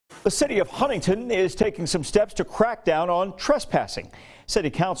The city of Huntington is taking some steps to crack down on trespassing. City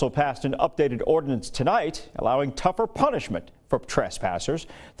Council passed an updated ordinance tonight allowing tougher punishment for trespassers.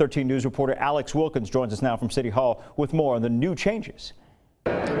 13 News reporter Alex Wilkins joins us now from City Hall with more on the new changes.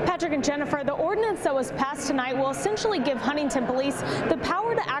 Patrick and Jennifer, the ordinance that was passed tonight will essentially give Huntington police the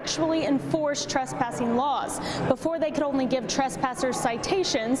power to actually enforce trespassing laws. Before, they could only give trespassers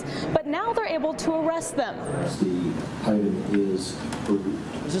citations, but now they're able to arrest them. The item is approved.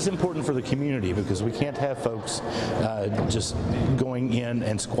 This is important for the community because we can't have folks just going in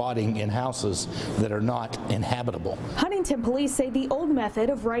and squatting in houses that are not inhabitable. Huntington police say the old method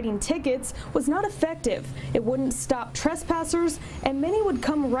of writing tickets was not effective. It wouldn't stop trespassers, and many would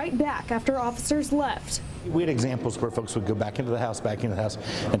come right back after officers left. We had examples where folks would go back into the house,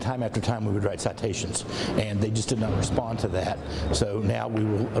 and time after time we would write citations, and they just did not respond to that. So now we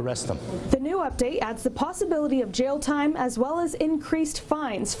will arrest them. The new update adds the possibility of jail time as well as increased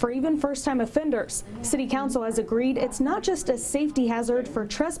fines for even first-time offenders. City Council has agreed it's not just a safety hazard for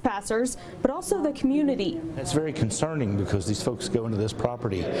trespassers, but also the community. It's very concerning because these folks go into this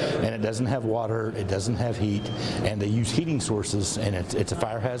property and it doesn't have water, it doesn't have heat, and they use heating sources, and it's a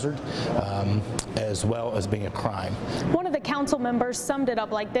fire hazard as well as being a crime. One of the council members summed it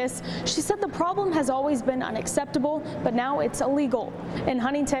up like this. She said the problem has always been unacceptable, but now it's illegal. In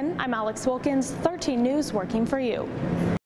Huntington, I'm Alex Wilkins, 13 News, working for you.